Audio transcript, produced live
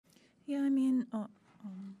Yeah, I mean,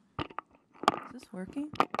 is this working?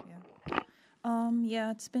 Yeah.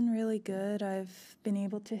 Yeah, it's been really good. I've been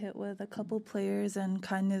able to hit with a couple players and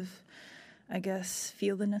kind of, I guess,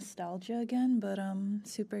 feel the nostalgia again. But I'm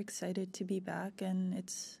super excited to be back, and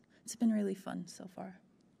it's been really fun so far.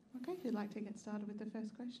 Okay, who'd like to get started with the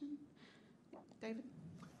first question? David?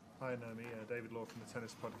 Hi, Naomi. David Law from the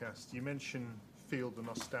Tennis Podcast. You mentioned feel the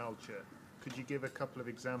nostalgia. Could you give a couple of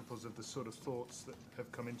examples of the sort of thoughts that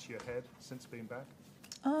have come into your head since being back?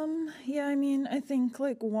 Yeah, I mean, I think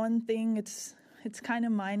like one thing, it's kind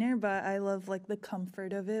of minor, but I love like the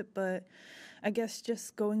comfort of it. But I guess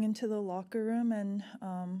just going into the locker room and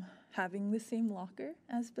having the same locker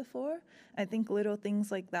as before, I think little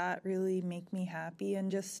things like that really make me happy. And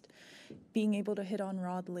just being able to hit on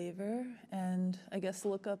Rod Laver and I guess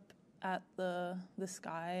look up at the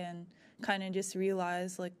sky and kind of just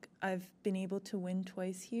realize like I've been able to win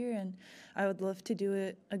twice here and I would love to do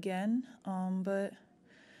it again. But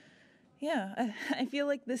yeah, I feel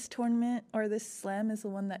like this tournament or this slam is the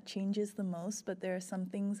one that changes the most, but there are some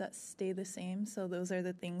things that stay the same. So those are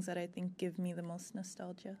the things that I think give me the most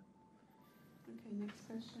nostalgia. Okay, next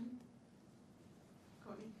question.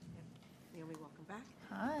 Courtney. Naomi, welcome back.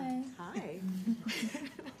 Hi. Hi.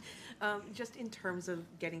 Just in terms of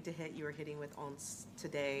getting to hit, you were hitting with Ons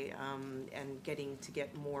today and getting to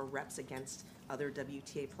get more reps against other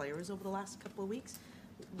WTA players over the last couple of weeks.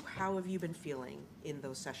 How have you been feeling in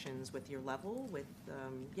those sessions with your level, with,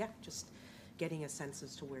 just getting a sense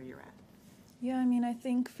as to where you're at? Yeah, I mean, I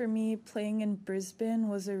think for me, playing in Brisbane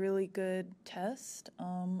was a really good test.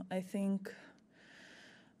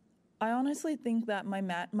 I honestly think that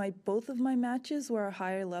both of my matches were a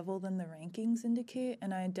higher level than the rankings indicate,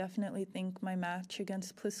 and I definitely think my match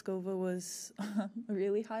against Pliskova was a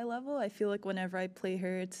really high level. I feel like whenever I play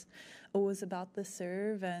her, it's always about the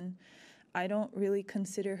serve, and I don't really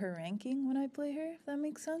consider her ranking when I play her, if that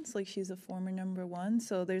makes sense. Like, she's a former number one,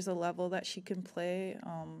 so there's a level that she can play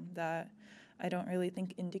that I don't really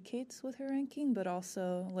think indicates with her ranking, but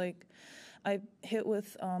also, like, I hit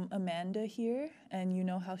with Amanda here, and you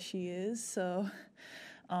know how she is, so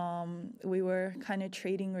we were kind of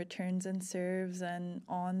trading returns and serves, and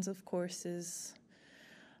Ons, of course,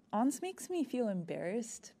 Ons makes me feel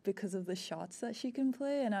embarrassed because of the shots that she can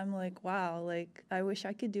play, and I'm like, wow, like, I wish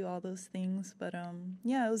I could do all those things, but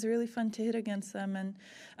yeah, it was really fun to hit against them, and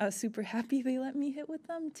I was super happy they let me hit with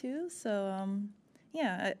them, too, so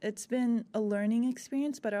yeah, it's been a learning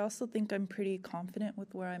experience, but I also think I'm pretty confident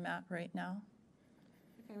with where I'm at right now.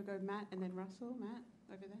 Okay, we'll go Matt and then Russell. Matt,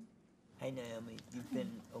 over there. Hi, Naomi. You've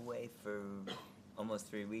been away for almost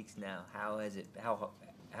 3 weeks now. How has it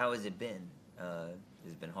been? Has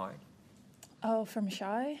it been hard? Oh, from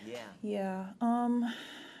Shy? Yeah. Yeah.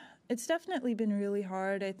 It's definitely been really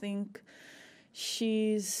hard. I think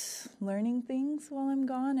she's learning things while I'm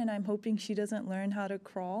gone, and I'm hoping she doesn't learn how to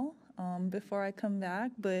crawl before I come back,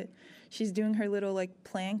 but she's doing her little like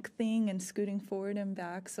plank thing and scooting forward and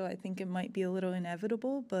back, so I think it might be a little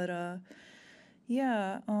inevitable, but I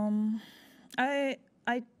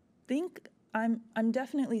think I'm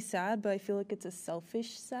definitely sad, but I feel like it's a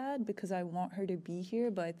selfish sad because I want her to be here,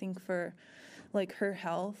 but I think for like her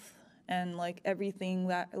health and like everything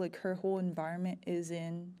that like her whole environment is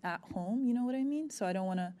in at home, you know what I mean? So I don't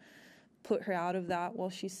want to put her out of that while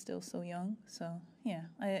she's still so young. So yeah,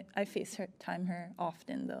 I FaceTime her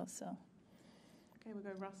often though. So. Okay, we'll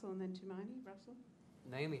go Russell and then Tumaini. Russell.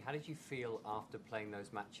 Naomi, how did you feel after playing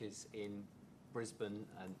those matches in Brisbane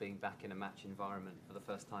and being back in a match environment for the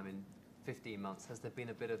first time in 15 months? Has there been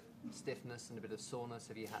a bit of stiffness and a bit of soreness?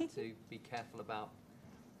 Have you had to be careful about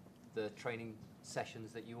the training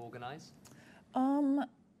sessions that you organise?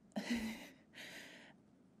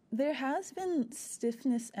 There has been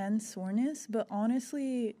stiffness and soreness, but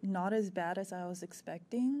honestly not as bad as I was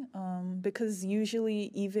expecting, because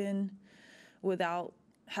usually even without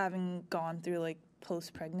having gone through like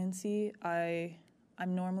post-pregnancy, I'm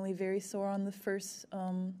normally very sore on the first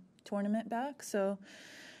tournament back. So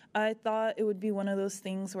I thought it would be one of those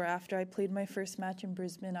things where after I played my first match in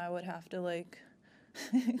Brisbane, I would have to like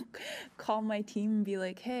call my team and be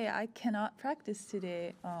like, hey, I cannot practice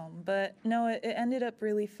today. But no, it ended up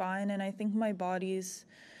really fine, and I think my body's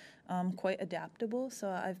quite adaptable, so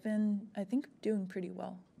I've been, I think, doing pretty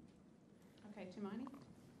well. Okay, Tumaini.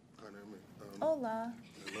 Hi, Naomi. Hola.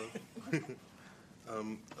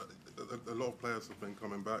 Hello. A lot of players have been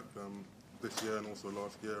coming back this year and also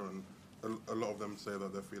last year, and a lot of them say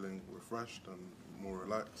that they're feeling refreshed and more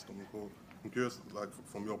relaxed on the court. I'm curious, like,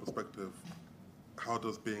 from your perspective, how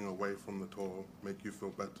does being away from the tour make you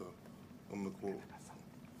feel better on the court?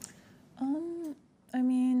 I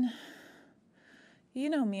mean, You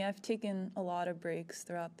know me, I've taken a lot of breaks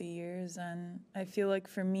throughout the years, and I feel like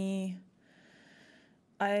for me,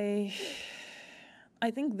 I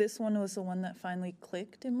think this one was the one that finally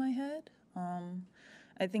clicked in my head.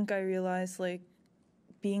 I think I realized, like,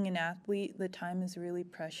 being an athlete, the time is really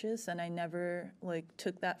precious, and I never, like,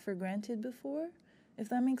 took that for granted before, if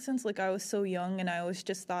that makes sense. Like, I was so young, and I always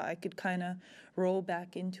just thought I could kind of roll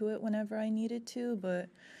back into it whenever I needed to, but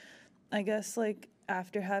I guess, like,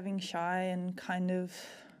 after having Shy and kind of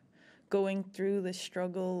going through the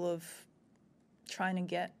struggle of trying to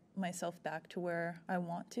get myself back to where I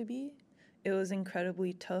want to be, it was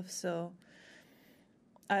incredibly tough. So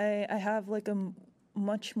I have like a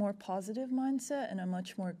much more positive mindset and a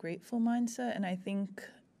much more grateful mindset. And I think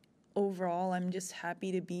overall I'm just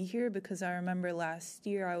happy to be here, because I remember last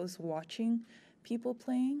year I was watching people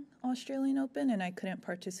playing Australian Open and I couldn't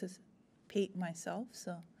participate myself.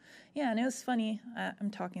 So yeah, and it was funny. I'm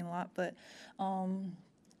talking a lot, but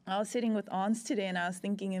I was sitting with Ons today and I was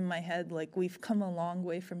thinking in my head, like, we've come a long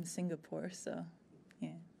way from Singapore. So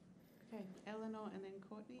yeah. Okay, Eleanor and then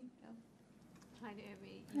Courtney. Hi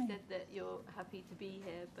Naomi, you said that you're happy to be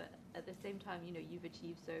here, but at the same time, you know, you've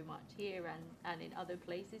achieved so much here and in other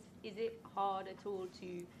places. Is it hard at all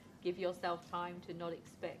to give yourself time to not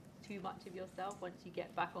expect too much of yourself once you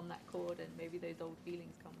get back on that court and maybe those old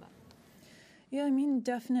feelings come back? Yeah, I mean,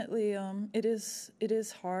 definitely it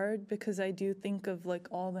is hard, because I do think of, like,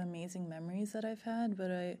 all the amazing memories that I've had,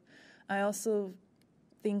 but I also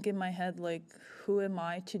think in my head, like, who am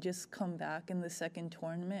I to just come back in the second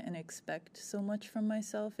tournament and expect so much from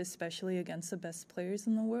myself, especially against the best players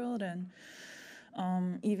in the world. And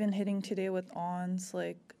even hitting today with Ons,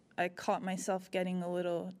 like, I caught myself getting a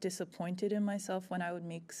little disappointed in myself when I would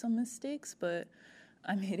make some mistakes, but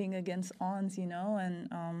I'm hitting against Ons, you know, and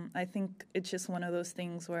I think it's just one of those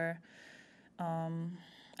things where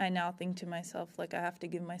I now think to myself, like, I have to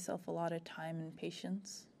give myself a lot of time and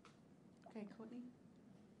patience. Okay, Courtney.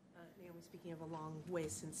 Naomi, speaking of a long way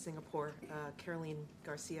since Singapore, Caroline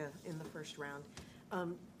Garcia in the first round.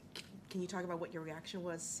 Can you talk about what your reaction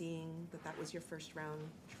was seeing that was your first round?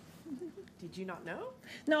 Did you not know?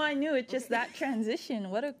 No, I knew it. Just that transition.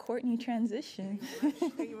 What a Courtney transition.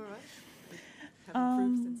 You were right. Have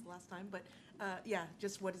improved since the last time, but yeah,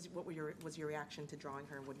 just was your reaction to drawing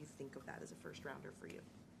her, and what do you think of that as a first rounder for you?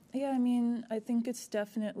 Yeah, I mean, I think it's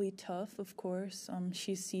definitely tough, of course.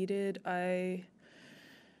 She's seeded.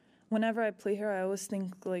 Whenever I play her, I always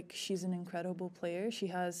think, like, she's an incredible player. She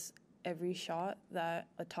has every shot that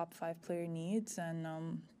a top 5 player needs, and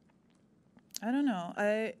I don't know.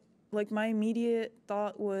 My immediate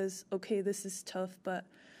thought was, okay, this is tough, but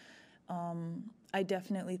I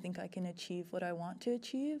definitely think I can achieve what I want to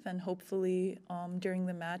achieve, and hopefully during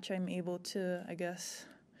the match I'm able to, I guess,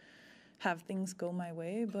 have things go my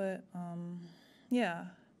way. But yeah,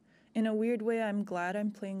 in a weird way, I'm glad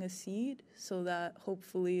I'm playing a seed, so that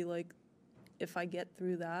hopefully, like, if I get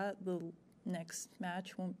through that, the next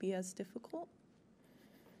match won't be as difficult.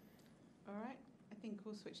 All right, I think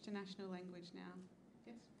we'll switch to national language now.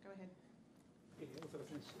 Yes, go ahead. 大坂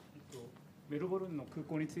選手、メルボルンの空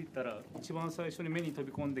港に着いたら一番最初に目に飛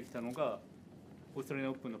び込んできたのがオーストラリ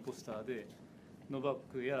アオープンのポスターで、ノバッ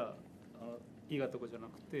クや伊賀とかじゃな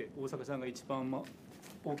くて大坂さんが一番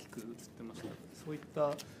大きく映ってました。そういっ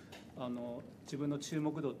た自分の注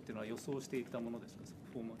目度っていうのは予想していたものですか、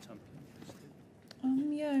フォーマーチャンピオンとして。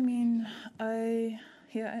Yeah, I mean, I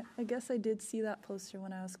guess I did see that poster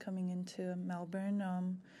when I was coming into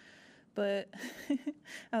Melbourne. But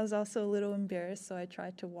I was also a little embarrassed, so I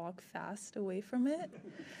tried to walk fast away from it.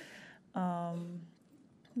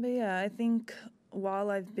 But yeah, I think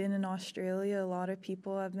while I've been in Australia, a lot of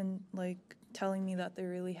people have been, like, telling me that they're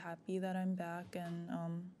really happy that I'm back, and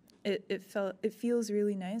it feels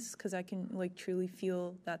really nice, because I can, like, truly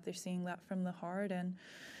feel that they're saying that from the heart. And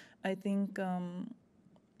I think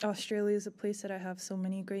Australia is a place that I have so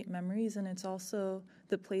many great memories, and it's also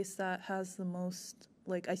the place that has the most,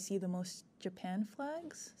 like, I see the most Japan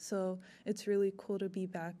flags, so it's really cool to be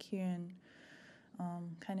back here and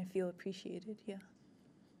kind of feel appreciated. Yeah.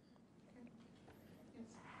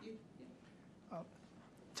 Yes,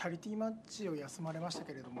 チャリティーマッチを休まれました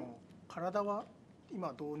けれども、体は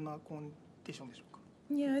今どんなコンディションでしょうか?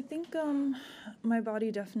 Yeah, I think my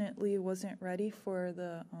body definitely wasn't ready for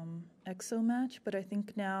the EXO match, but I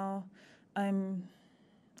think now I'm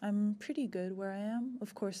pretty good where I am.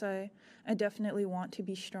 Of course, I definitely want to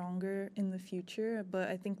be stronger in the future, but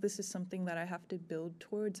I think this is something that I have to build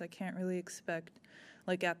towards. I can't really expect,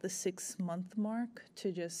 like, at the 6-month mark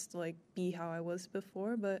to just, like, be how I was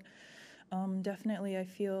before, but definitely I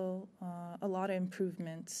feel a lot of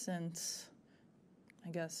improvement since,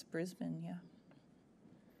 I guess, Brisbane, yeah.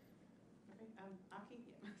 Aki,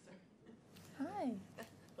 yeah, sorry. Hi.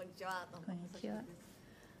 こんにちは。どうもこんにちは。お久しぶりです。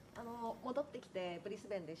戻ってきてブリス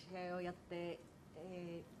ベンで試合をやって、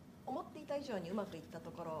思っていた以上にうまくいった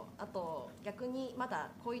ところ、あと逆にま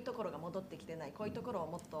だこういうところが戻ってきてない、こういうところ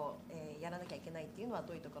をもっと、やらなきゃいけないっていうのは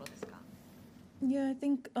どういうところですか？ Yeah, I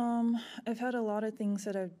think I've had a lot of things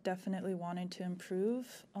that I've definitely wanted to improve.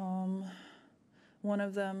 One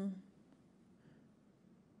of them,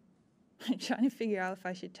 I'm trying to figure out if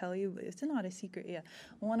I should tell you, but it's not a secret. Yeah,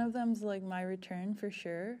 one of them's like my return for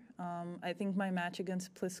sure. I think my match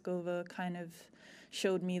against Pliskova kind of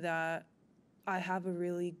showed me that I have a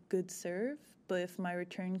really good serve, but if my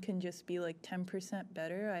return can just be like 10%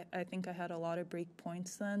 better, I think I had a lot of break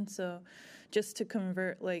points then. So just to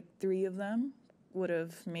convert like 3 of them would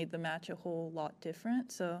have made the match a whole lot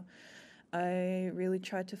different. So I really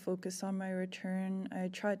tried to focus on my return. I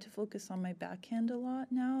tried to focus on my backhand a lot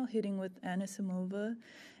now. Hitting with Anisimova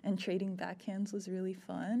and trading backhands was really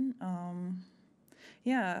fun.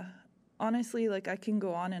 Yeah, honestly, like I can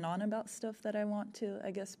go on and on about stuff that I want to,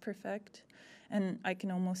 I guess, perfect. And I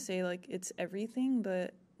can almost say like it's everything,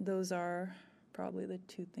 but those are probably the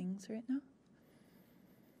 2 things right now.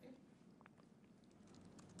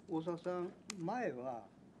 大沢さん、前は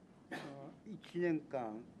1年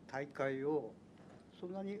間大会をそ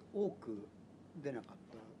んなに多く出なかっ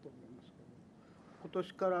たと思いますけど、今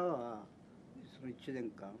年からはその1年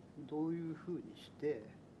間どういうふうにして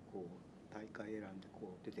こう大会選んで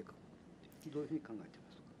こう出てくるってどういうふうに考えて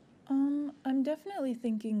ますか？ I'm definitely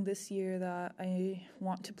thinking this year that I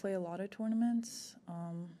want to play a lot of tournaments.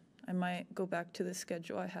 I might go back to the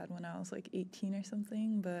schedule I had when I was like 18 or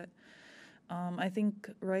something, but I think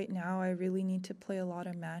right now I really need to play a lot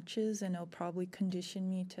of matches, and it'll probably condition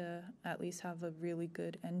me to at least have a really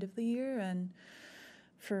good end of the year. And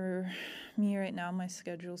for me right now, my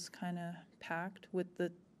schedule's kind of packed with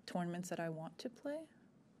the tournaments that I want to play.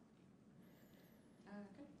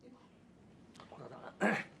 Okay,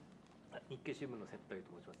 yeah. 日経新聞の接待と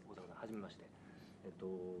申します。大阪さん、はじめまして。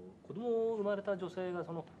子供を生まれた女性が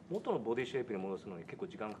その元のボディシェイプに戻すのに結構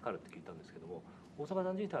時間かかるって聞いたんですけども、大阪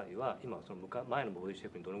さん自体は今その前のボディシェイ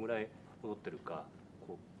プにどのぐらい戻ってるか、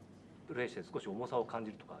こうプレーして少し重さを感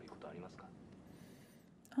じるとかいうことありますか？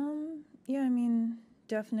 Yeah, I mean,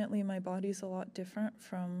 definitely my body's a lot different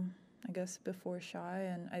from, I guess, before Shy,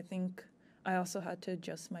 and I think I also had to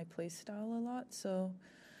adjust my play style a lot. So,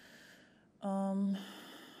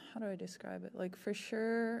 how do I describe it? Like, for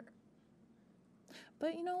sure.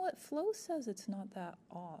 But you know what? Flo says it's not that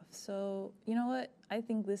off. So, you know what? I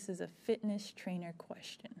think this is a fitness trainer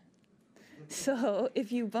question. So,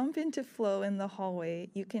 if you bump into Flo in the hallway,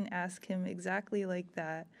 you can ask him exactly like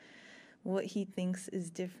that, what he thinks is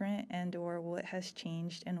different and or what has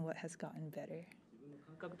changed and what has gotten better.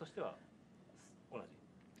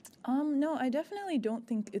 No, I definitely don't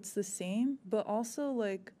think it's the same, but also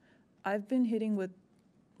like I've been hitting with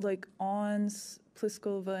like Ons,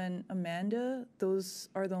 Pliskova, and Amanda. Those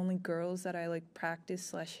are the only girls that I like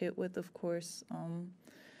practice / hit with, of course.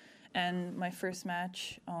 And my first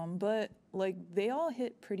match, but like they all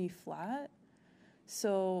hit pretty flat.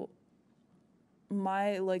 So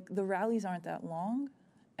my like the rallies aren't that long,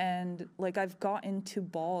 and like I've gotten to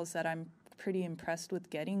balls that I'm pretty impressed with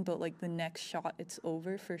getting, but like the next shot it's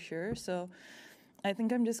over for sure. So I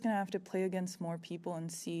think I'm just gonna have to play against more people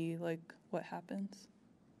and see like what happens.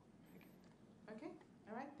 Okay,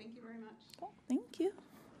 all right, thank you very much. Oh, thank you.